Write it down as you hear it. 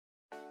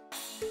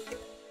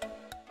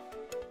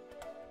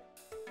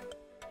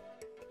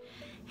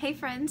Hey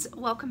friends,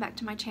 welcome back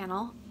to my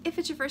channel. If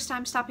it's your first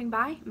time stopping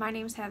by, my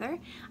name's Heather.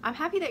 I'm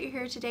happy that you're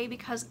here today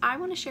because I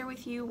want to share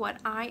with you what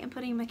I am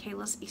putting in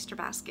Makayla's Easter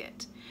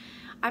basket.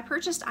 I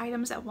purchased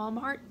items at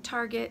Walmart,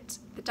 Target,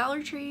 the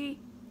Dollar Tree,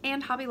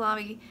 and Hobby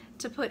Lobby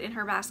to put in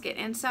her basket,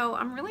 and so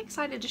I'm really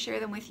excited to share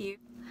them with you.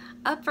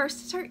 Up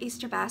first is her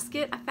Easter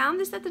basket. I found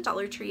this at the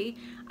Dollar Tree.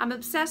 I'm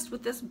obsessed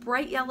with this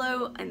bright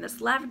yellow and this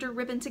lavender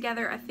ribbon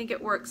together. I think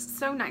it works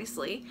so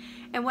nicely.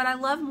 And what I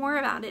love more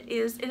about it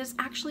is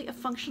actually a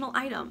functional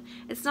item.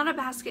 It's not a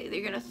basket that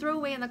you're going to throw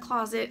away in the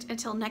closet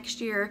until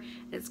next year.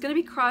 It's going to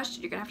be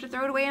crushed. You're going to have to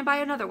throw it away and buy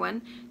another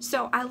one.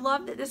 So I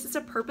love that this is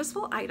a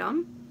purposeful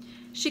item.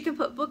 She can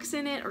put books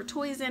in it or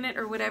toys in it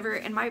or whatever,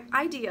 and my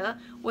idea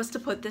was to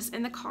put this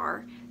in the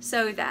car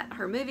so that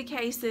her movie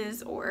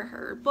cases or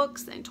her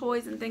books and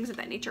toys and things of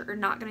that nature are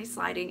not going to be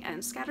sliding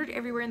and scattered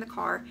everywhere in the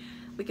car.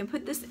 We can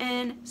put this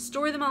in,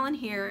 store them all in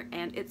here,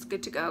 and it's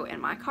good to go, and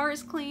my car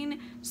is clean.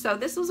 So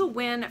this was a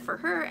win for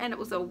her and it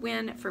was a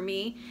win for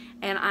me,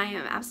 and I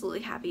am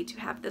absolutely happy to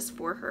have this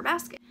for her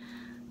basket.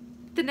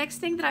 The next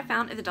thing that I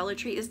found at the Dollar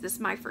Tree is this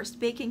My First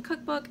Baking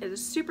cookbook. It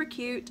is super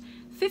cute.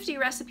 50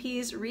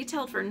 recipes,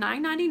 retailed for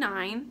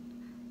 $9.99.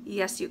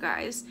 Yes, you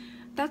guys.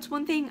 That's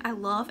one thing I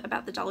love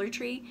about the Dollar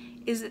Tree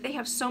is that they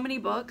have so many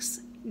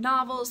books,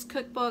 novels,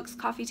 cookbooks,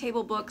 coffee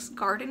table books,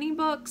 gardening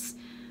books,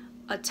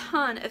 a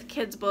ton of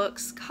kids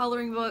books,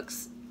 coloring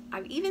books.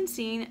 I've even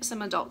seen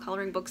some adult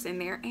coloring books in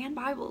there and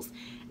Bibles.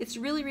 It's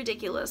really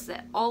ridiculous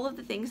that all of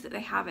the things that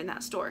they have in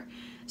that store.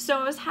 So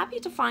I was happy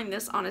to find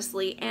this,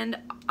 honestly, and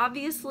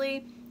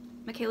obviously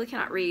Makayla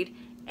cannot read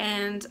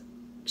and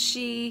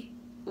she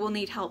will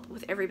need help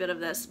with every bit of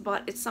this,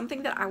 but it's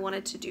something that I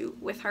wanted to do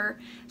with her.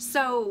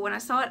 So when I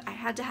saw it, I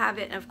had to have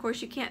it, and of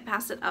course you can't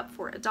pass it up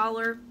for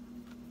 $1.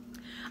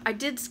 I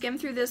did skim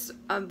through this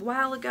a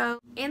while ago.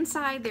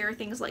 Inside there are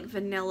things like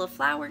vanilla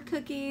flour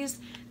cookies,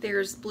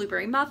 there's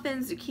blueberry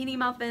muffins, zucchini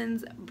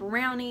muffins,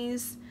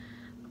 brownies,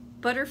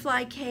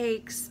 butterfly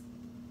cakes,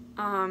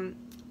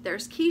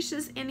 there's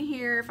quiches in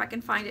here, if I can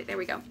find it. There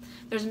we go.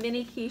 There's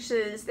mini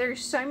quiches. There's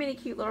so many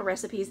cute little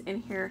recipes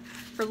in here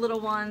for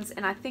little ones,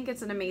 and I think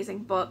it's an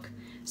amazing book.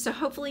 So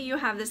hopefully you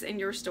have this in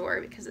your store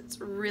because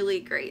it's really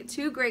great.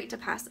 Too great to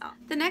pass up.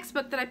 The next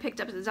book that I picked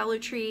up at the Dollar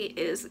Tree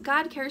is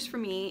God Cares for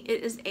Me.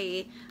 It is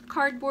a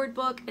cardboard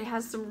book. It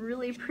has some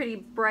really pretty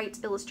bright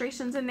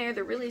illustrations in there.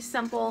 They're really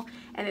simple,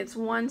 and it's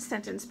one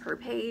sentence per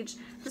page.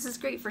 This is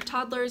great for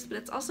toddlers, but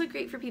it's also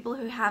great for people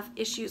who have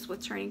issues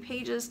with turning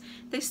pages.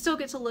 They still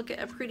get to look at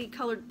a pretty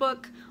colored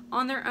book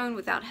on their own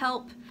without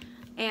help,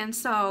 and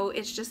so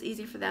it's just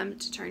easy for them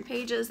to turn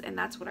pages, and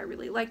that's what I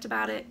really liked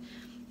about it.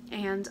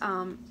 And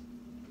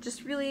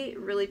just really,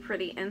 really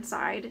pretty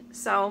inside.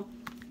 So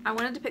I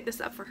wanted to pick this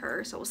up for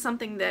her. So it was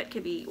something that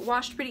could be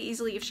washed pretty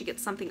easily if she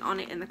gets something on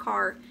it in the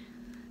car.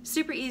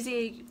 Super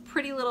easy,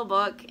 pretty little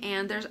book,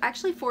 and there's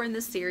actually 4 in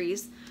this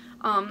series.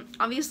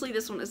 Obviously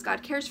this one is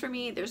God Cares for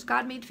Me. There's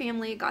God Made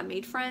Family, God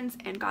Made Friends,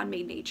 and God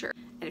Made Nature.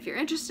 And if you're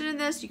interested in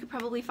this, you could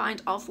probably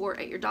find all 4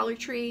 at your Dollar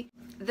Tree.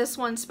 This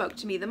one spoke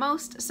to me the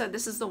most, so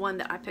this is the one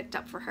that I picked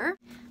up for her.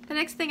 The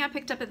next thing I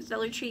picked up at the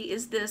Dollar Tree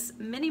is this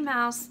Minnie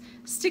Mouse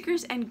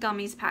stickers and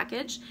gummies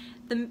package.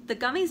 The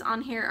gummies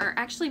on here are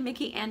actually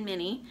Mickey and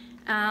Minnie,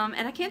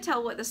 and I can't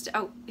tell what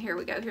oh, here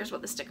we go. Here's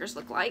what the stickers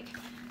look like.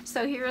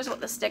 So here's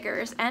what the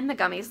stickers and the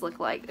gummies look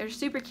like. They're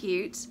super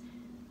cute.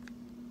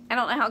 I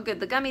don't know how good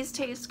the gummies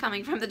taste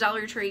coming from the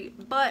Dollar Tree,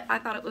 but I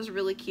thought it was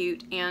really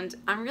cute, and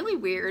I'm really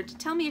weird.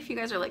 Tell me if you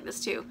guys are like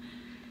this too.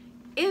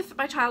 If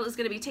my child is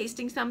going to be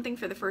tasting something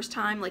for the first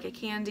time, like a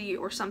candy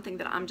or something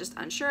that I'm just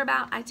unsure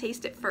about, I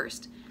taste it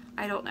first.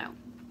 I don't know.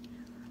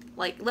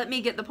 Like, let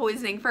me get the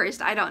poisoning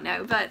first. I don't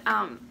know. But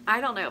I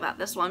don't know about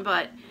this one,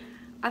 but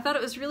I thought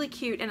it was really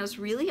cute, and it was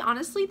really,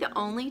 honestly, the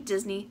only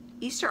Disney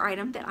Easter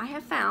item that I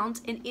have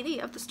found in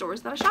any of the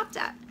stores that I shopped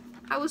at.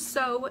 I was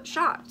so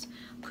shocked.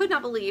 Could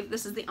not believe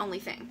this is the only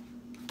thing.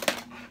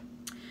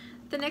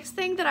 The next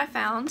thing that I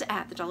found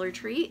at the Dollar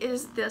Tree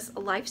is this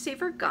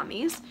Lifesaver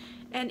gummies,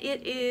 and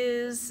it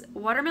is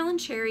watermelon,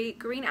 cherry,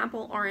 green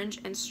apple, orange,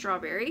 and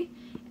strawberry.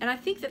 And I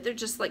think that they're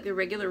just like the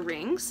regular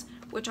rings,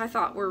 which I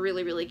thought were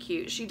really, really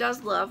cute. She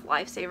does love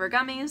Lifesaver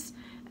gummies.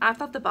 I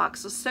thought the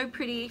box was so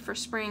pretty for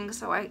spring,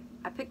 so I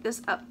picked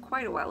this up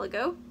quite a while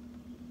ago.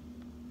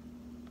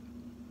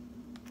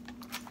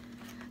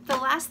 The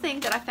last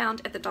thing that I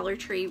found at the Dollar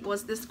Tree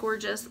was this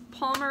gorgeous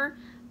Palmer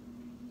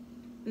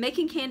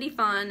Making Candy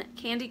Fun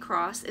Candy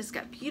Cross. It's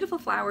got beautiful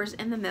flowers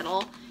in the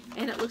middle,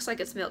 and it looks like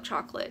it's milk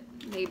chocolate,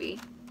 maybe.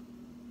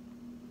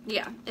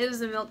 Yeah, it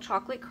is a milk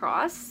chocolate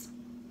cross.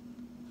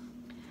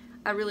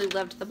 I really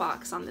loved the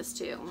box on this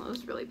too. It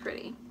was really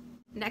pretty.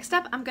 Next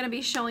up, I'm going to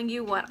be showing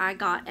you what I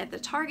got at the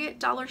Target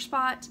Dollar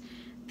Spot.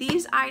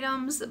 These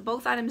items,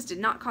 both items did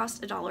not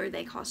cost $1.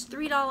 They cost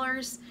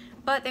 $3,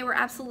 but they were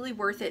absolutely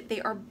worth it.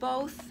 They are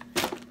both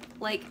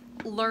like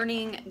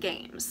learning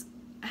games.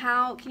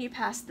 How can you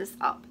pass this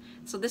up?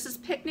 So this is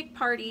Picnic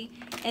Party,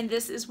 and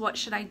this is What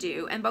Should I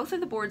Do? And both of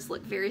the boards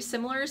look very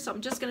similar, so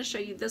I'm just going to show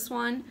you this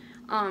one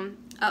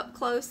up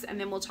close, and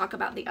then we'll talk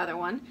about the other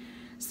one.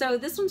 So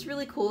this one's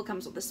really cool. It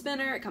comes with a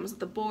spinner, it comes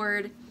with a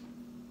board,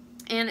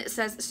 and it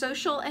says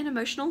social and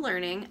emotional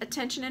learning,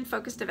 attention and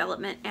focus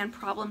development, and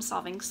problem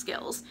solving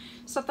skills.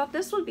 So I thought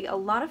this would be a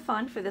lot of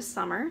fun for this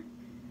summer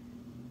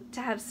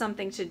to have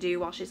something to do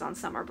while she's on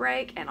summer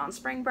break and on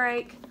spring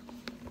break.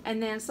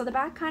 And then, so the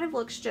back kind of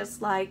looks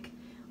just like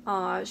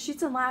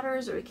Chutes and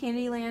Ladders or a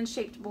Candyland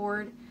shaped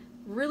board.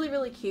 Really,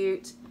 really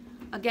cute.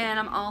 Again,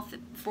 I'm all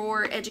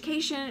for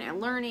education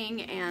and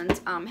learning and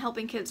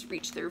helping kids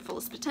reach their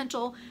fullest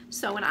potential.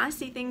 So when I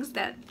see things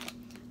that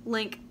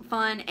link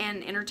fun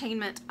and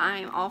entertainment,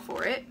 I'm all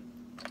for it.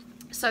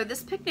 So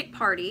this picnic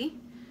party,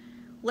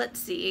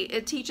 let's see,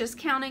 it teaches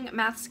counting,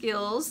 math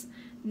skills,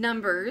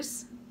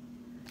 numbers,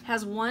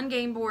 has 1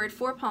 game board,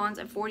 4 pawns,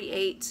 and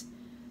 48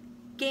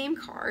 game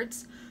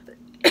cards.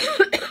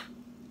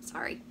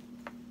 Sorry,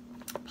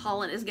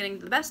 pollen is getting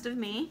the best of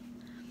me.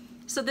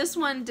 So this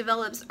one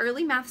develops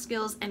early math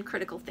skills and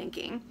critical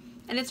thinking,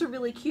 and it's a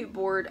really cute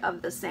board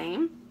of the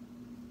same.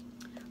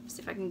 Let's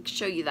see if I can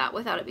show you that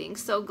without it being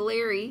so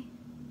glary.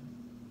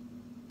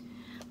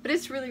 But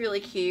it's really,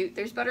 really cute.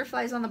 There's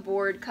butterflies on the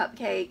board,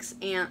 cupcakes,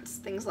 ants,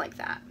 things like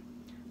that.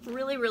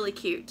 Really, really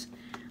cute.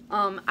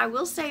 I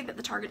will say that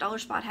the Target Dollar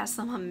Spot has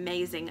some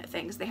amazing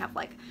things. They have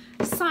like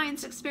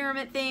science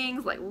experiment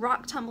things, like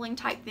rock tumbling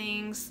type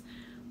things.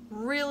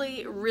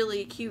 Really,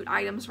 really cute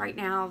items right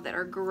now that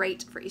are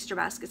great for Easter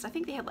baskets. I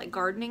think they have like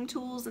gardening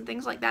tools and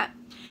things like that.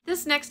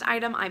 This next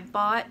item I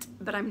bought,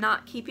 but I'm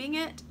not keeping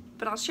it,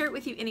 but I'll share it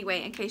with you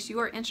anyway in case you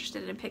are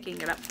interested in picking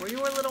it up for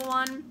your little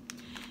one.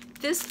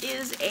 This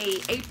is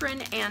a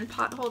apron and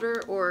pot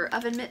holder or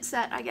oven mitt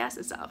set, I guess.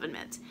 It's an oven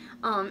mitt.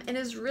 It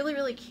is really,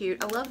 really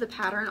cute. I love the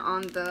pattern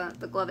on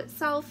the glove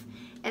itself.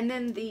 And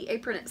then the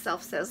apron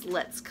itself says,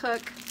 "Let's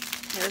cook."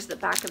 There's the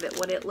back of it,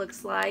 what it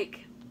looks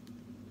like.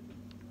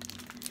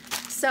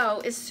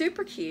 So it's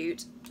super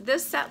cute.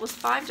 This set was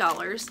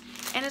 $5,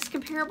 and it's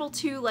comparable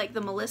to like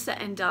the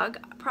Melissa and Doug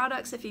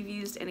products if you've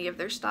used any of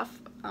their stuff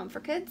for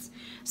kids.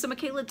 So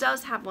Makayla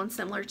does have one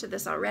similar to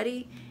this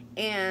already,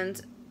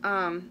 and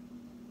I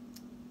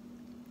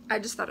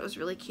just thought it was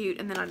really cute,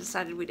 and then I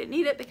decided we didn't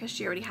need it because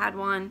she already had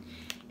one,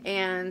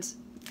 and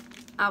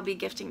I'll be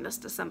gifting this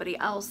to somebody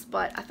else.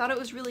 But I thought it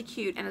was really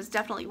cute, and it's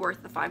definitely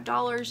worth the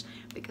 $5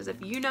 because if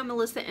you know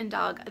Melissa and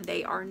Doug,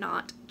 they are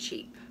not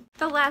cheap.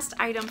 The last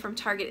item from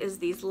Target is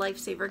these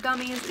Lifesaver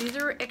gummies. These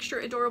are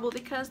extra adorable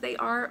because they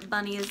are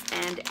bunnies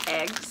and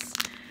eggs.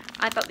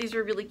 I thought these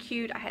were really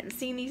cute. I hadn't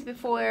seen these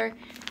before.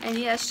 And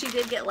yes, she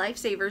did get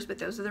Lifesavers, but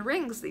those are the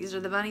rings. These are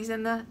the bunnies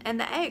and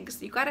the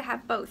eggs. You gotta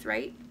have both,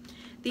 right?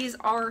 These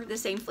are the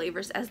same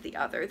flavors as the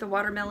other. The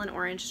watermelon,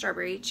 orange,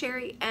 strawberry,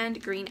 cherry,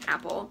 and green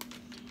apple.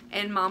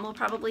 And Mom will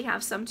probably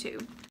have some too.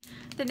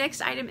 The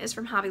next item is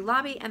from Hobby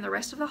Lobby, and the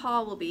rest of the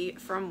haul will be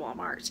from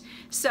Walmart.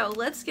 So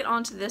let's get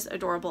on to this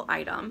adorable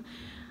item.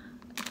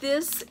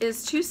 This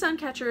is 2 sun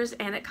catchers,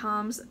 and it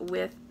comes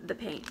with the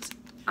paint.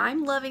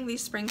 I'm loving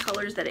these spring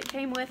colors that it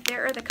came with.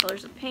 There are the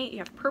colors of paint. You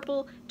have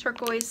purple,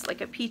 turquoise,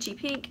 like a peachy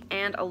pink,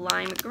 and a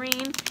lime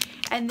green.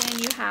 And then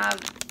you have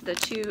the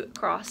 2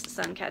 cross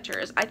sun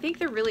catchers. I think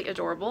they're really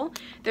adorable.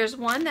 There's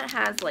one that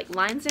has like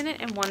lines in it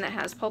and one that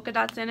has polka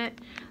dots in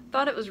it.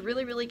 Thought it was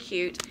really, really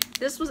cute.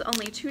 This was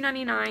only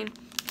 $2.99,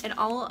 and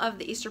all of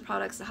the Easter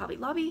products at Hobby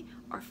Lobby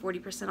are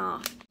 40%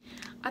 off.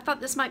 I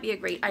thought this might be a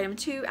great item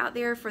too out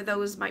there for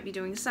those might be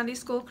doing Sunday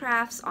school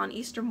crafts on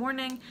Easter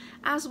morning,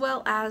 as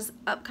well as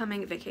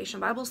upcoming Vacation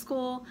Bible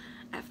School.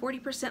 At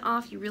 40%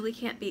 off, you really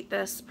can't beat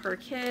this per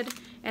kid,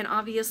 and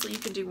obviously you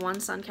can do 1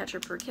 sun catcher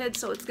per kid,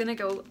 so it's gonna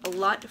go a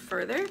lot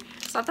further.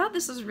 So I thought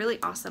this was really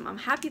awesome. I'm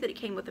happy that it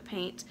came with the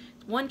paint.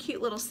 1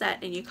 cute little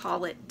set and you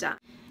call it done.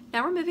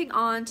 Now we're moving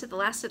on to the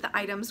last of the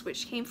items,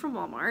 which came from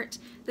Walmart.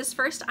 This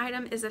first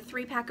item is a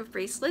 3-pack of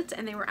bracelets,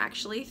 and they were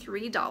actually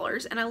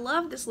 $3. And I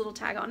love this little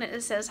tag on it.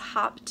 It says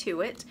 "Hop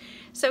to It."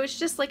 So it's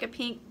just like a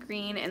pink,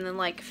 green, and then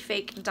like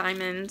fake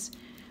diamond,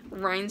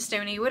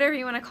 rhinestoney, whatever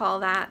you want to call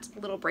that,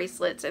 little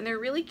bracelets. And they're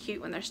really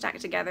cute when they're stacked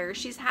together.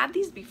 She's had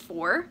these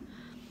before,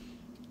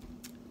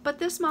 but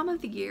this Mom of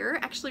the Year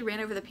actually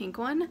ran over the pink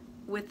one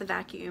with the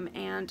vacuum,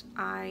 and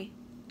I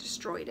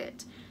destroyed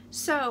it.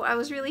 So I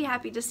was really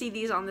happy to see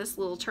these on this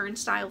little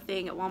turnstile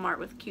thing at Walmart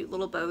with cute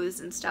little bows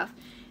and stuff.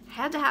 I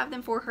had to have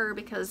them for her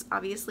because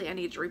obviously I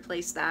need to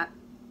replace that.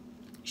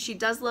 She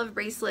does love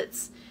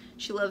bracelets.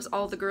 She loves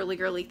all the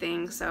girly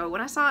things. So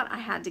when I saw it, I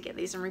had to get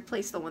these and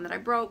replace the one that I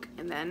broke.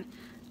 And then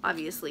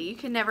obviously you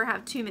can never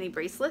have too many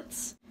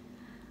bracelets.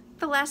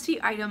 The last few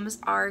items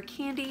are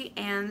candy,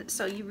 and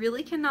so you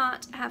really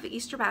cannot have an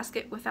Easter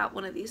basket without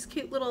one of these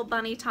cute little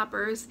bunny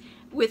toppers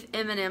with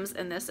M&Ms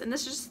in this. And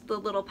this is just the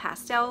little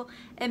pastel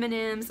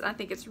M&Ms. I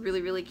think it's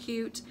really, really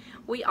cute.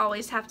 We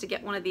always have to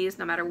get one of these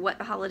no matter what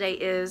the holiday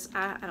is.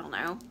 I don't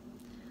know.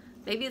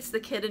 Maybe it's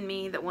the kid in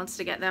me that wants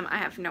to get them. I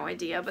have no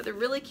idea, but they're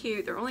really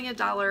cute. They're only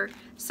 $1,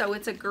 so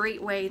it's a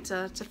great way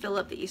to fill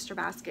up the Easter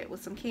basket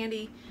with some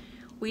candy.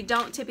 We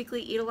don't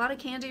typically eat a lot of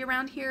candy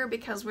around here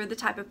because we're the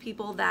type of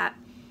people that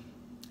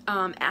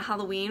at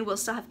Halloween we'll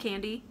still have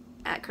candy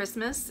at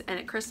Christmas, and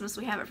at Christmas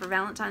we have it for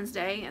Valentine's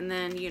Day, and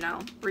then, you know,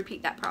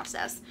 repeat that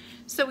process.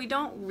 So we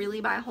don't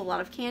really buy a whole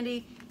lot of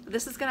candy.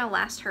 This is gonna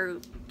last her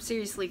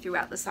seriously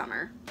throughout the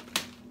summer.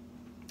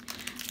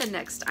 The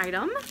next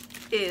item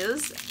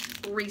is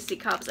Reese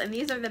cups, and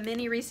these are the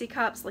mini Reese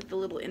cups, like the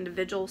little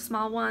individual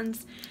small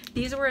ones.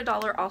 These were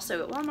 $1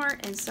 also at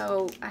Walmart, and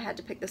so I had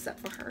to pick this up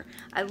for her.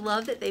 I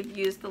love that they've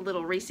used the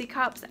little Reese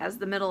cups as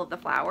the middle of the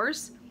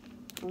flowers.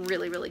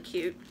 Really, really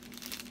cute.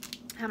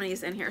 How many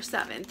is in here?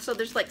 7. So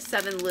there's like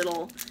 7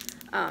 little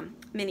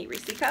mini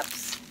Reese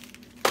cups.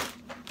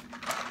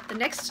 The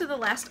next to the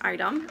last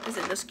item is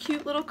in this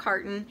cute little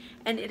carton,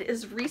 and it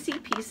is Reese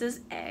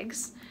Pieces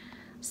eggs.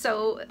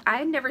 So I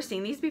had never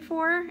seen these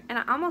before, and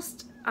I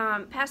almost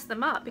passed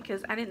them up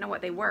because I didn't know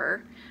what they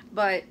were,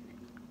 but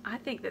I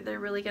think that they're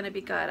really going to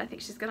be good. I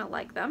think she's going to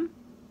like them.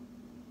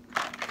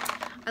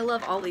 I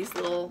love all these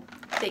little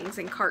things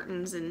in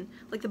cartons, and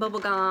like the bubble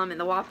gum and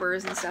the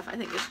Whoppers and stuff. I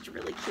think this is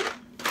really cute.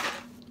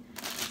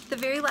 The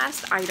very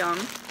last item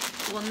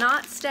will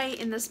not stay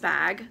in this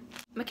bag.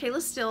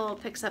 Makayla still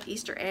picks up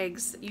Easter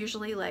eggs,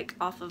 usually like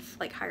off of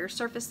like higher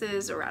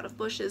surfaces or out of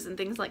bushes and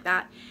things like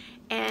that.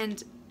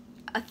 And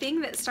a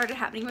thing that started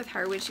happening with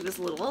her when she was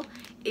little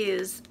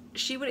is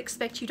she would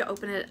expect you to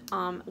open it,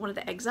 one of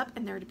the eggs up,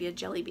 and there to be a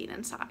jelly bean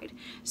inside.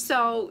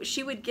 So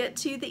she would get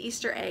to the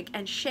Easter egg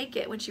and shake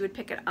it when she would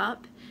pick it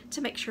up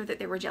to make sure that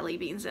there were jelly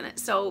beans in it.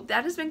 So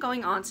that has been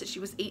going on since she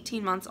was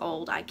 18 months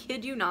old. I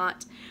kid you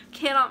not,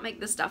 cannot make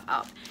this stuff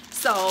up.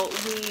 So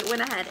we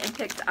went ahead and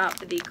picked up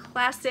the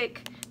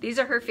classic, these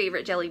are her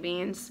favorite jelly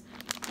beans.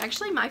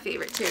 Actually my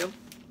favorite too.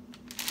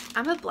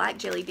 I'm a black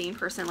jelly bean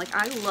person. Like,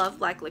 I love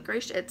black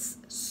licorice. It's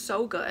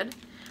so good.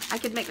 I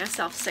could make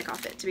myself sick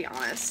off it, to be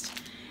honest.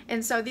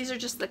 And so these are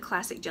just the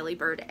classic jelly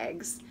bird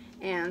eggs.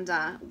 And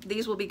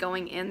these will be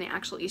going in the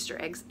actual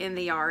Easter eggs in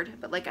the yard.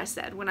 But like I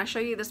said, when I show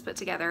you this put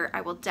together,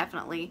 I will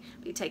definitely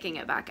be taking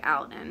it back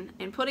out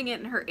and putting it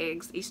in her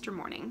eggs Easter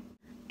morning.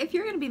 If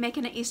you're going to be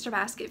making an Easter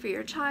basket for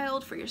your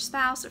child, for your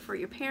spouse, or for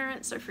your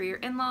parents, or for your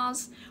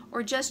in-laws,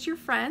 or just your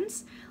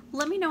friends,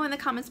 let me know in the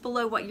comments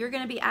below what you're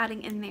going to be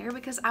adding in there,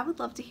 because I would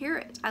love to hear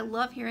it. I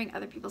love hearing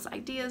other people's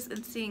ideas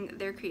and seeing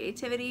their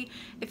creativity.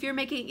 If you're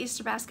making an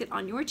Easter basket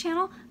on your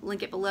channel,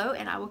 link it below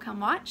and I will come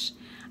watch.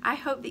 I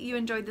hope that you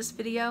enjoyed this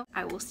video.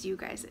 I will see you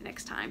guys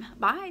next time.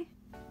 Bye!